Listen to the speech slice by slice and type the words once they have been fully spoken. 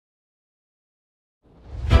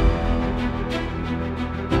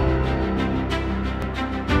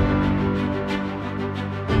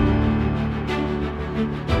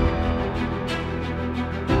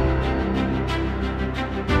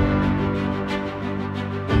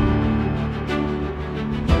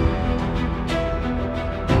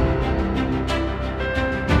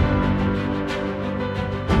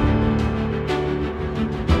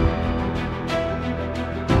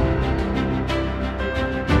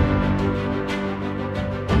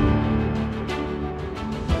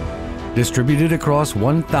Distributed across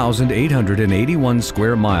 1,881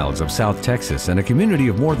 square miles of South Texas and a community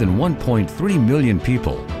of more than 1.3 million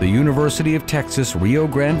people, the University of Texas Rio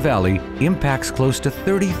Grande Valley impacts close to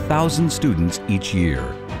 30,000 students each year.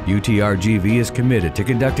 UTRGV is committed to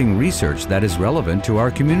conducting research that is relevant to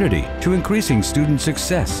our community, to increasing student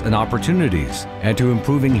success and opportunities, and to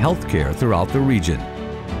improving healthcare throughout the region.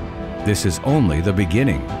 This is only the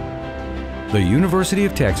beginning. The University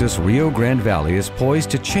of Texas Rio Grande Valley is poised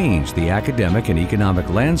to change the academic and economic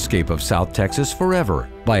landscape of South Texas forever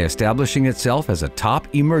by establishing itself as a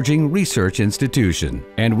top emerging research institution,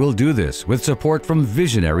 and will do this with support from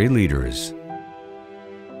visionary leaders.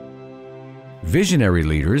 Visionary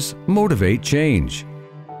leaders motivate change.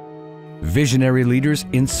 Visionary leaders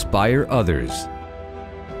inspire others.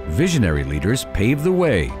 Visionary leaders pave the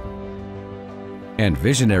way. And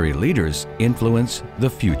visionary leaders influence the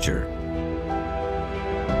future.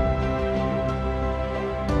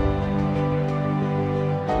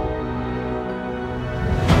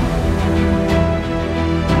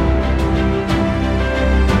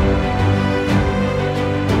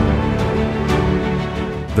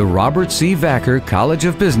 The Robert C. Vackar College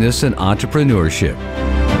of Business and Entrepreneurship.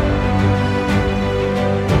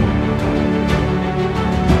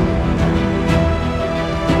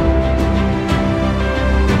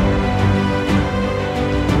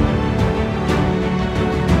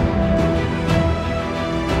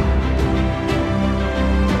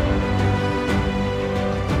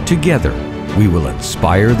 Together, we will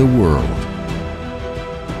inspire the world.